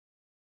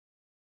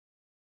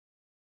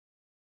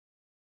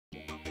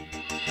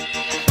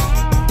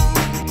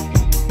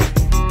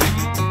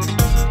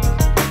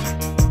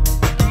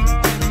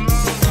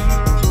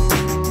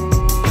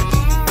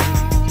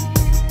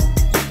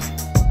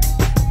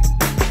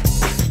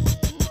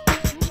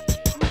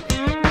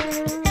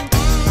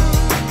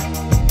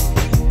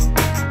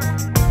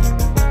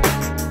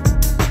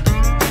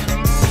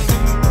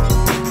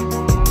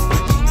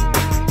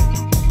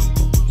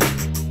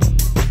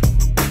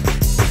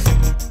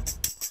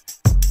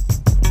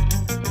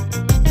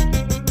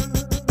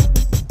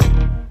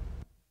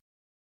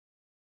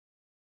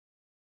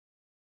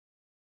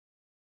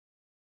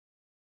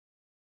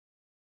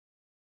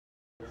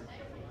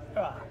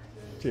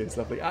Cheers,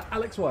 lovely.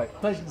 Alex White,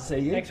 pleasure to see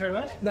you. Thanks very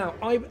much. Now,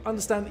 I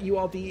understand that you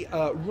are the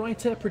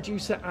writer,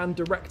 producer and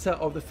director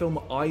of the film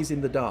Eyes in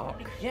the Dark.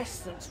 Yes,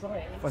 that's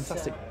right. It's,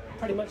 Fantastic.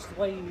 Pretty much the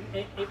way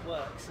it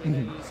works. You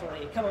know,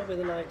 you come up with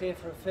an idea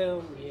for a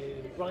film, you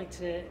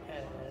write it,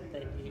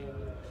 then you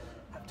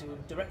have to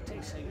direct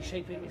it, so you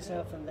shape it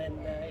yourself, and then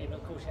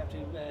of course you have to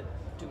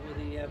do all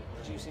the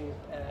producing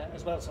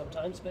as well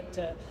sometimes. But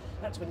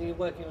that's when you're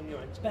working on your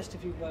own. It's best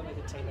if you work with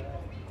a team, and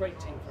a great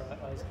team for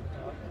Eyes in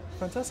the Dark.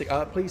 Fantastic.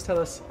 Please tell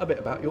us a bit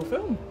about your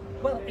film.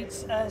 Well, it's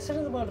set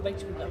in the world of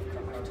H.P.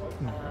 Lovecraft.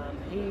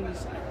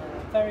 He's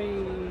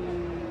very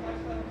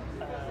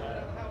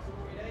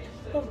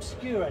not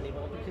obscure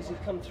anymore because he's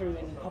come through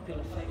in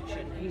popular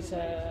fiction. He's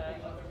a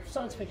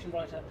science fiction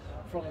writer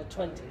from the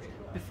 20s,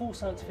 before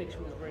science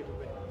fiction was really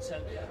written.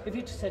 So if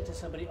you just said to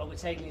somebody, oh,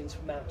 it's aliens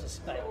from outer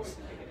space,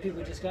 people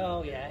would just go,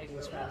 oh yeah,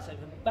 aliens from outer space.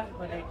 But back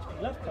when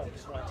H.P. Lovecraft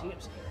was writing, it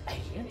was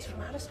aliens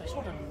from outer space.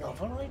 What a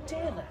novel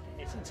idea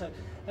that is. And so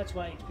that's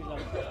why H.P.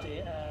 Lovecraft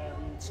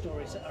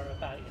stories are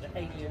about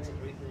aliens that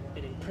have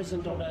been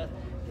imprisoned on Earth,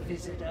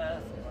 visit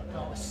Earth,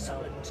 are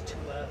summoned to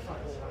Earth,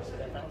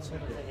 and that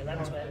sort of thing. And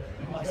that's where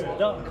Eyes in the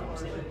Dark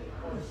comes in.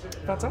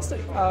 Fantastic.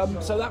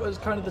 So that was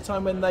kind of the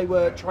time when they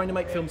were trying to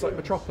make films like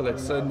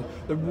Metropolis and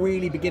the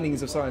really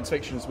beginnings of science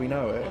fiction as we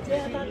know it.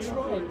 Yeah, that's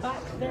right.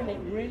 Back then it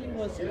really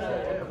was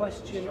a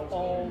question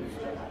of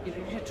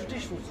your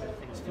traditional sort of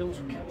things. Films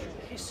were capturing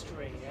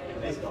history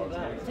and everything like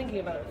that. Thinking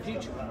about the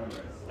future,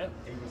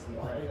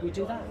 why would we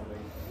do that?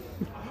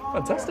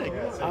 Fantastic.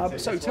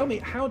 So tell me,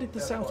 how did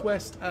the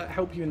Southwest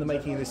help you in the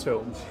making of this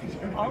film?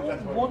 I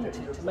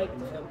wanted to make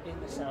the film in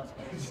the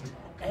Southwest.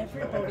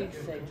 Everybody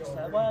thinks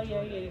that, well,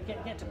 yeah, you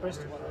get to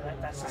Bristol,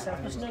 that's the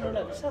Southwest. No,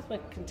 the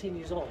Southwest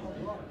continues on.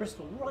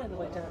 Bristol right the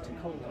way down to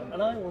Cornwall.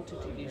 And I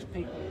wanted to use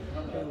people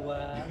who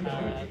were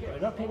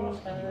grown up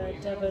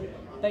in Devon,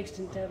 based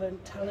in Devon,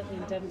 talented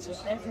in Devon, so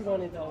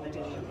everyone involved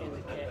in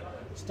the kit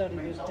studied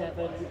in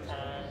Devon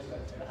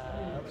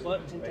and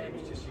worked in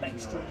Devon, was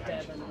based in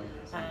Devon,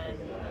 and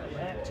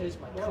my actors,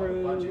 my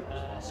crew,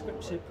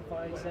 script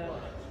supervisor,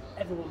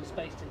 everyone was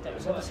based in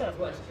Devon. So the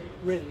Southwest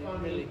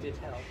really did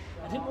help.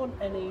 I didn't want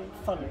any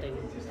funding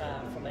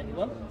from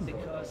anyone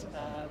because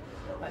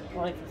I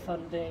applied for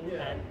funding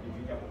and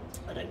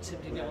I don't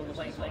simply go on the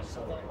wavelengths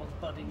of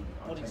the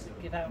bodies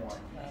that give out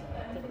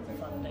the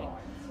funding.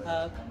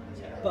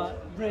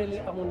 But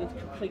really I wanted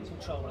complete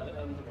control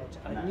over the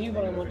project. I knew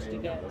what I wanted to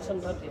get.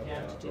 Sometimes if you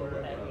have to do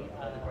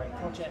a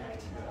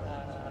project,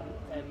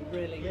 then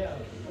really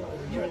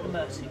you're at the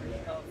mercy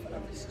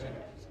of the studio.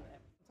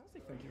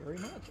 Thank you very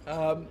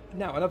much.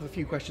 Now, another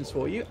few questions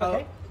for you.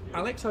 Okay.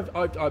 Alex,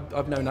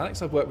 I've known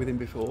Alex. I've worked with him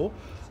before.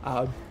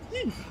 So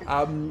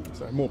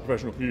more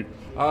professional for you.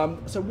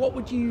 So,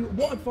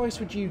 what advice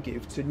would you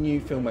give to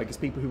new filmmakers,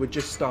 people who are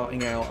just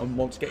starting out and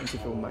want to get into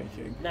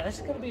filmmaking? Now, this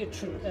is going to be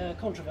a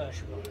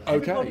controversial one.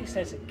 Okay. Everybody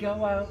says,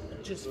 go out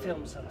and just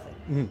film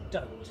something.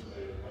 Don't.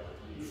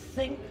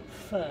 Think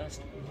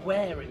first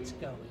where it's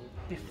going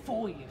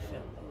before you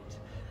film it.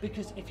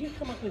 Because if you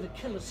come up with a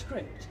killer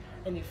script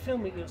and you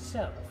film it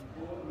yourself,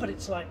 but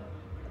it's like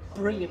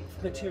brilliant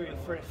material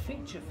for a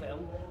feature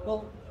film,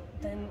 well,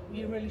 then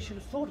you really should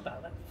have thought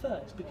about that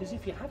first. Because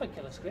if you have a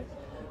killer script,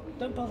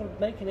 don't bother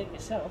making it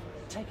yourself.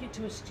 Take it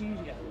to a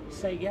studio.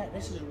 Say, yeah,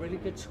 this is a really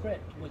good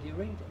script. Will you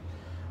read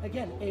it?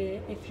 Again,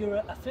 if you're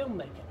a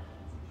filmmaker,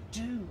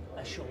 do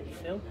a short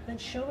film, then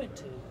show it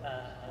to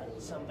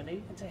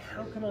somebody and say,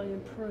 how can I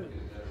improve?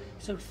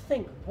 So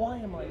think, why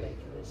am I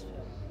making this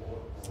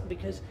film?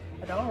 Because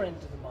at our end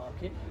of the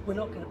market, we're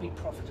not going to be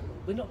profitable,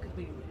 we're not going to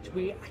be rich,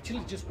 we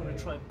actually just want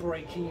to try and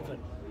break even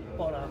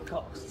on our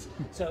costs.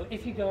 So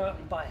if you go out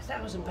and buy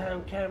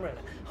 £1,000 camera and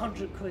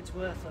 100 quid's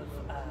worth of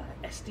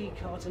SD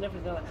cards and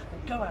everything like that,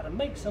 and go out and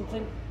make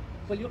something,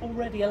 well, you're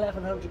already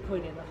 1,100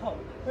 quid in the hole.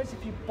 Whereas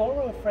if you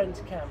borrow a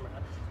friend's camera,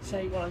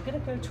 say, well, I'm going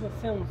to go to a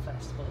film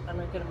festival and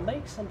I'm going to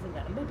make something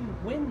there and maybe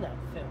win that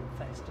film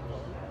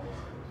festival,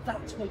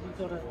 that's what you've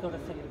got to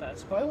think about.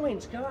 So by all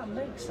means, go out and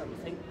make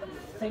something, but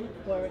think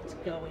where it's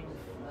going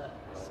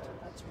first.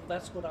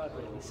 That's what I'd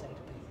really say to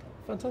people.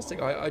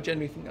 Fantastic. I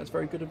genuinely think that's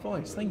very good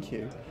advice. Thank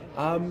you.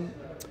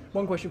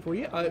 One question for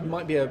you. It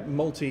might be a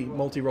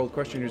multi-role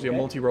question. Usually a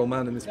multi-role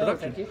man in this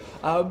production. Thank you.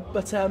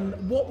 But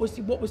what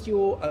was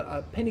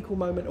your pinnacle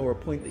moment or a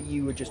point that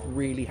you were just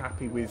really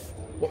happy with?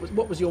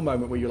 What was your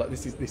moment where you're like,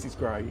 this is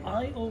great?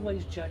 I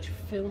always judge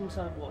films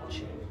I'm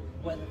watching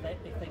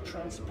if they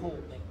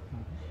transport me,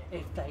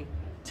 if they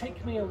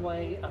take me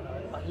away and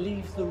I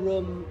leave the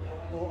room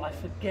or I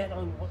forget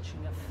I'm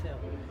watching a film,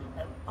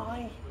 and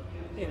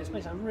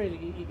I'm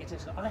really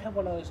egotistical. I have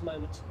one of those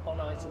moments on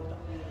Eyes in the Dark.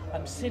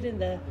 I'm sitting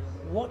there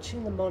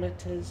watching the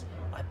monitors.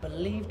 I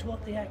believed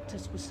what the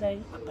actors were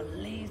saying. I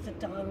believed the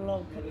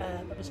dialogue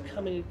that was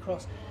coming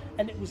across,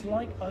 and it was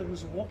like I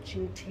was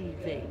watching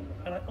TV.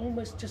 And I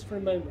almost, just for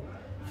a moment,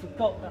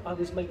 forgot that I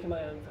was making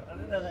my own film.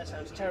 I know that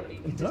sounds terribly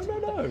egotistical.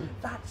 No.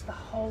 That's the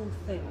whole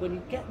thing. When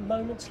you get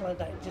moments like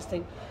that, you just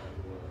think,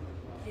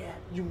 yeah,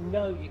 you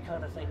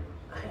kind of think,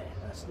 hey,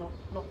 that's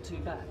not too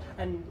bad.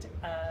 And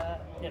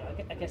you know,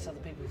 I guess other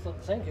people thought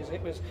the same, because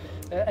it was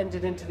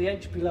entered into the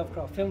HP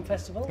Lovecraft Film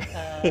Festival.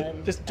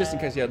 And, just in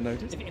case you hadn't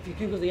noticed. If you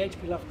Google the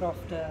HP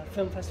Lovecraft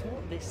Film Festival,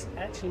 this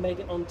actually made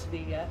it onto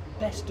the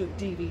Best of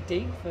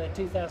DVD for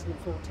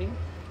 2014.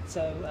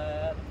 So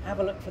have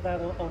a look for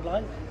that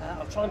online.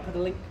 I'll try and put a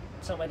link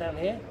somewhere down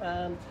here.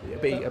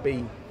 It'll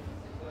be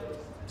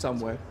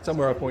somewhere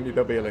I pointed.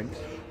 There'll be a link.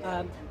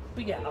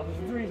 But yeah, I was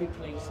really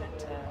pleased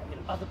that you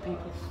know, other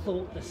people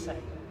thought the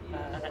same,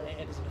 and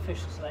it was an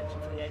official selection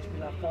for the HP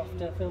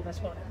Lovecraft Film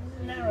Festival.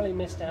 I narrowly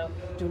missed out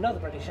to another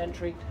British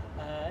entry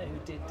who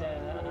did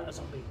a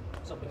zombie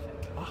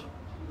film.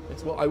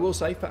 It's what I will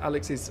say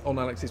on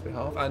Alex's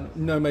behalf, and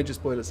no major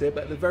spoilers here,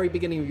 but at the very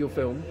beginning of your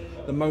film,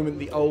 the moment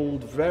the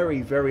old,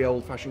 very, very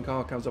old-fashioned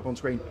car comes up on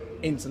screen,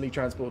 instantly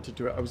transported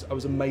to it. I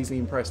was amazingly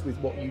impressed with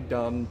what you'd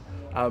done.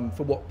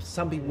 For what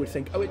some people would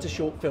think, oh, it's a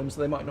short film,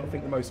 so they might not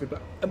think the most of it.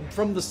 But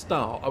from the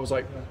start, I was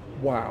like,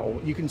 wow,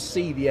 you can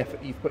see the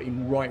effort you've put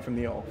in right from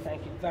the off.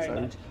 Thank you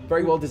very much.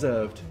 Very well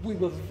deserved. We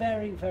were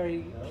very,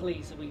 very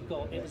pleased that we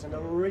got, it was an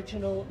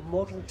original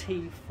Model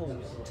T Ford.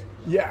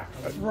 Yeah.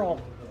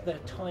 From the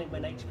time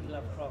when H.P.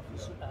 Lovecraft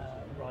was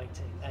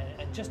writing,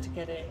 and just to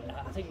get it,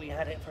 I think we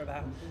had it for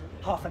about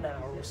half an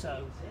hour or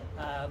so,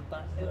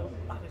 but you know,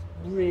 I was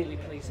really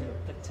pleased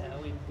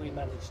that we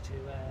managed to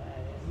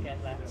get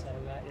that, so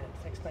yeah,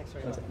 thanks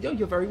very much.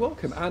 You're very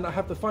welcome, and I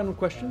have the final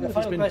question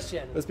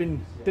that's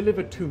been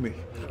delivered to me,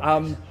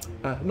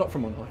 not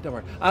from on high, don't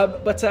worry,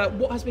 but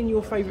what has been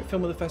your favourite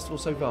film of the festival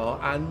so far,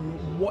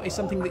 and what is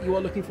something that you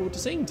are looking forward to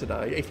seeing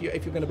today, if you're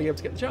going to be able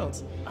to get the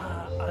chance?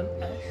 I'm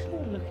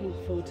actually looking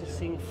forward to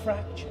seeing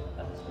Fracture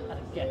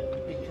again,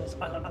 because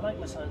I like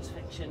my science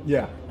fiction.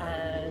 Yeah.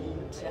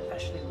 And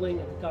Ashley Wing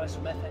and the guys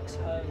from FX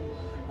Home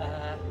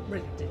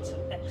really did some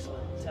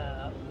excellent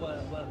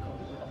work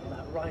on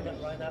that,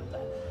 right up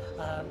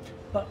there.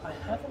 But I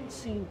haven't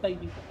seen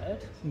Baby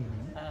Bird,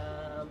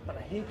 but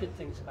I hear good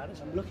things about it,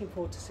 so I'm looking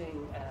forward to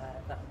seeing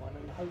that one,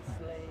 and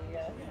hopefully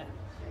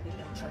it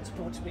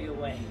transports me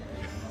away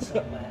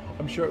somewhere.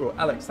 I'm sure it will.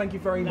 Alex, thank you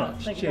very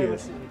much. Thank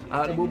Cheers. you very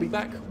much. And we'll be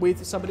back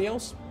with somebody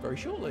else very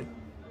shortly.